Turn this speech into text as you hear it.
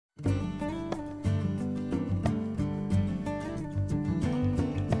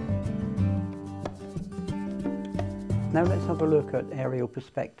Now let's have a look at aerial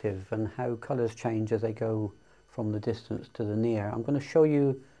perspective and how colours change as they go from the distance to the near. I'm going to show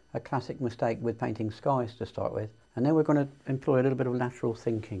you a classic mistake with painting skies to start with, and then we're going to employ a little bit of lateral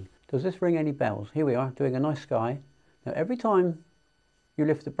thinking. Does this ring any bells? Here we are doing a nice sky. Now every time you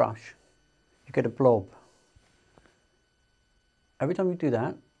lift the brush, you get a blob. Every time you do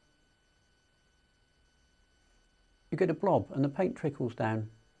that, you get a blob and the paint trickles down.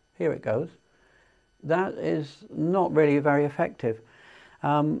 Here it goes. That is not really very effective.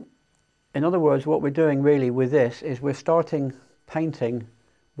 In other words, what we're doing really with this is we're starting painting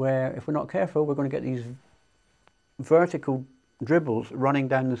where, if we're not careful, we're going to get these vertical dribbles running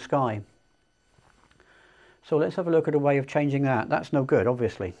down the sky. So let's have a look at a way of changing that. That's no good,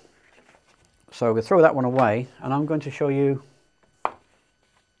 obviously. So we'll throw that one away, and I'm going to show you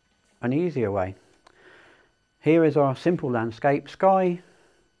an easier way. Here is our simple landscape: sky,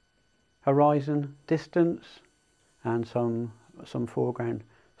 horizon, distance, and some foreground.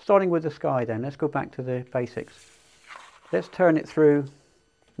 Starting with the sky then, let's go back to the basics. Let's turn it through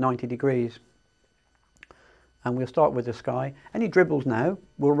 90 degrees. And we'll start with the sky. Any dribbles now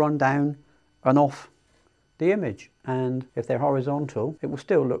will run down and off the image. And if they're horizontal, it will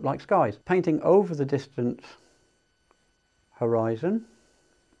still look like skies. Painting over the distant horizon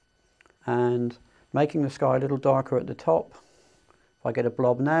and making the sky a little darker at the top. If I get a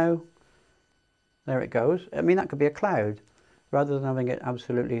blob now, there it goes. I mean, that could be a cloud, rather than having it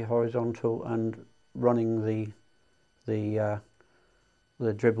absolutely horizontal and running the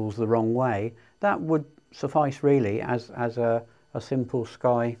dribbles the wrong way. That would suffice really as a simple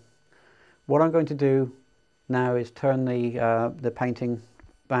sky. What I'm going to do now is turn the painting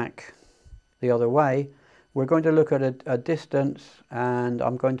back the other way. We're going to look at a distance, and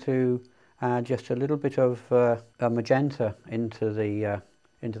I'm going to add just a little bit of a magenta into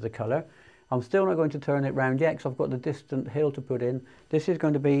the colour. I'm still not going to turn it round yet because I've got the distant hill to put in. This is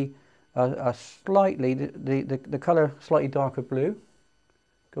going to be a slightly, the colour slightly darker blue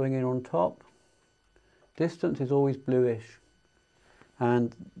going in on top. Distance is always bluish,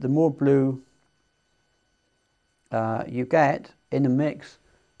 and the more blue you get in the mix,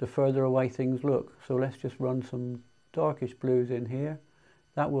 the further away things look. So let's just run some darkish blues in here.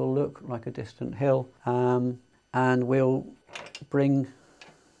 That will look like a distant hill, and we'll bring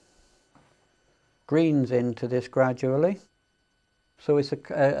greens into this gradually. So it's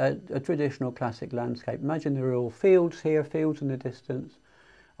a traditional classic landscape. Imagine there are all fields here, fields in the distance.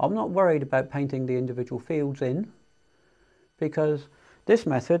 I'm not worried about painting the individual fields in, because this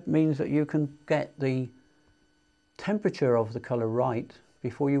method means that you can get the temperature of the colour right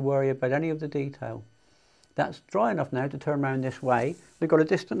before you worry about any of the detail. That's dry enough now to turn around this way. We've got a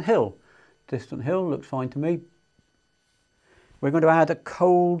distant hill. Distant hill looks fine to me. We're going to add a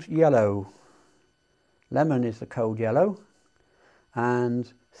cold yellow. Lemon is the cold yellow,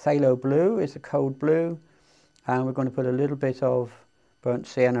 and phthalo blue is the cold blue, and we're going to put a little bit of burnt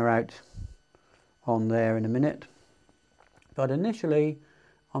sienna out on there in a minute. But initially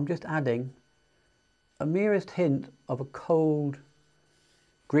I'm just adding a merest hint of a cold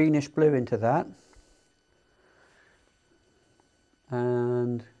greenish blue into that,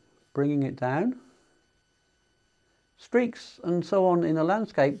 and bringing it down. Streaks and so on in a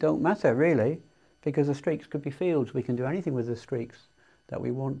landscape don't matter really, because the streaks could be fields. We can do anything with the streaks that we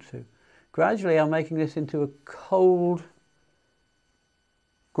want to. Gradually I'm making this into a cold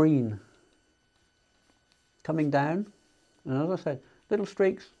green coming down, and as I said, little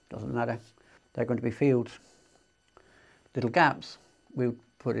streaks, doesn't matter, they're going to be fields. Little gaps we'll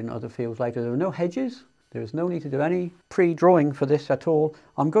put in other fields later. There are no hedges. There is no need to do any pre-drawing for this at all.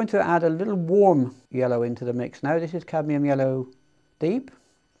 I'm going to add a little warm yellow into the mix now. This is cadmium yellow deep,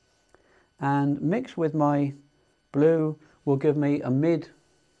 and mix with my blue will give me a mid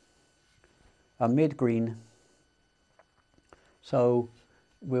green. So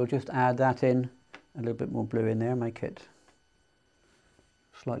we'll just add that in, a little bit more blue in there, make it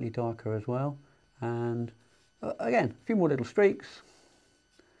slightly darker as well. And again, a few more little streaks.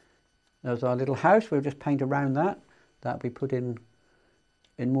 There's our little house. We'll just paint around that. That'll be put in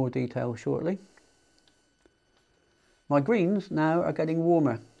more detail shortly. My greens now are getting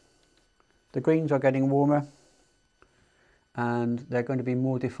warmer. The greens are getting warmer, and they're going to be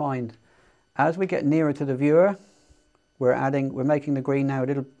more defined. As we get nearer to the viewer, we're making the green now a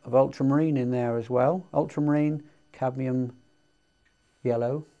little of ultramarine in there as well. Ultramarine, cadmium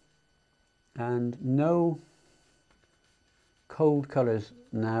yellow, and no cold colours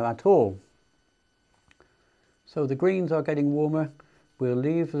now at all. So the greens are getting warmer. We'll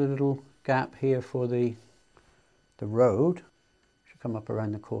leave the little gap here for the road. Should come up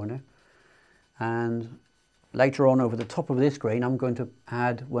around the corner. And later on over the top of this green I'm going to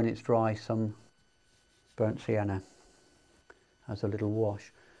add, when it's dry, some burnt sienna as a little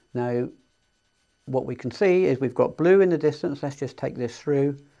wash. Now what we can see is we've got blue in the distance. Let's just take this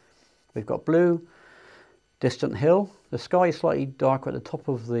through. We've got blue, distant hill. The sky is slightly darker at the top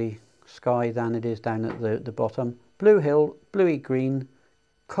of the sky than it is down at the bottom. Blue hill, bluey green,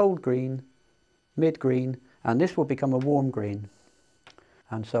 cold green, mid green, and this will become a warm green.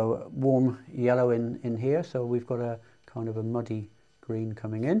 And so warm yellow in here, so we've got a kind of a muddy green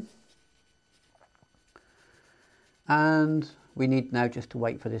coming in. And we need now just to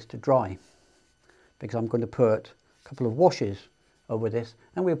wait for this to dry, because I'm going to put a couple of washes over this,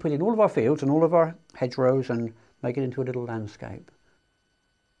 and we'll put in all of our fields and all of our hedgerows and make it into a little landscape.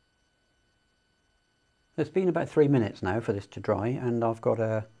 It's been about 3 minutes now for this to dry, and I've got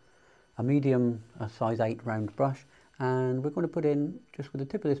a medium size 8 round brush, and we're going to put in, just with the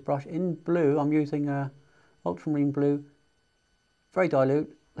tip of this brush, in blue, I'm using a ultramarine blue, very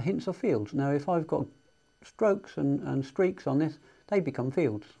dilute, hints of fields. Now if I've got strokes and streaks on this, they become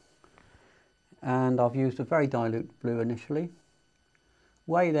fields. And I've used a very dilute blue initially.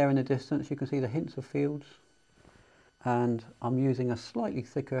 Way there in the distance you can see the hints of fields, and I'm using a slightly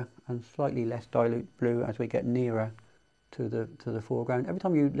thicker and slightly less dilute blue as we get nearer to the foreground. Every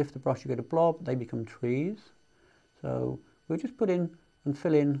time you lift the brush you get a blob, they become trees. So we'll just put in and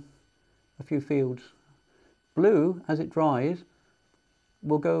fill in a few fields. Blue, as it dries,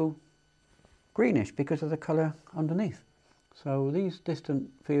 will go greenish because of the colour underneath. So these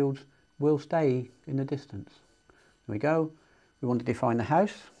distant fields will stay in the distance. There we go. We want to define the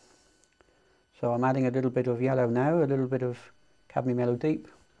house. So I'm adding a little bit of yellow now, a little bit of cadmium yellow deep.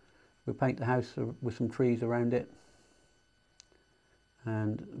 We'll paint the house with some trees around it.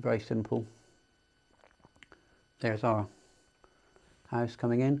 And very simple. There's our house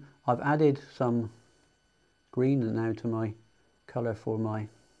coming in. I've added some green now to my colour for my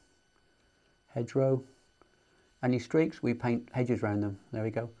hedgerow. Any streaks, we paint hedges around them. There we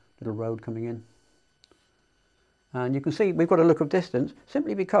go, little road coming in. And you can see we've got a look of distance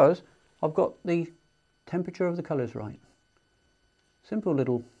simply because I've got the temperature of the colours right. Simple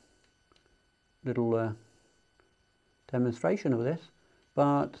little demonstration of this,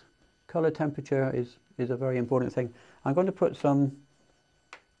 but colour temperature is a very important thing. I'm going to put some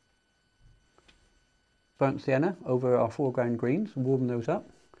burnt sienna over our foreground greens and warm those up.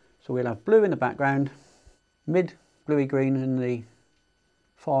 So we'll have blue in the background, mid bluey green in the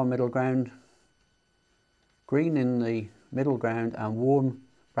far middle ground, green in the middle ground, and warm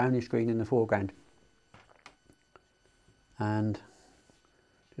brownish green in the foreground. And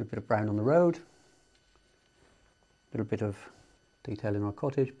a little bit of brown on the road, a little bit of detail in our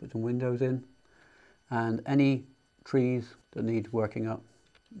cottage, put some windows in, and any trees that need working up,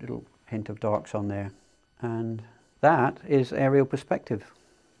 little hint of darks on there. And that is aerial perspective.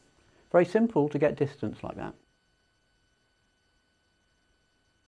 Very simple to get distance like that.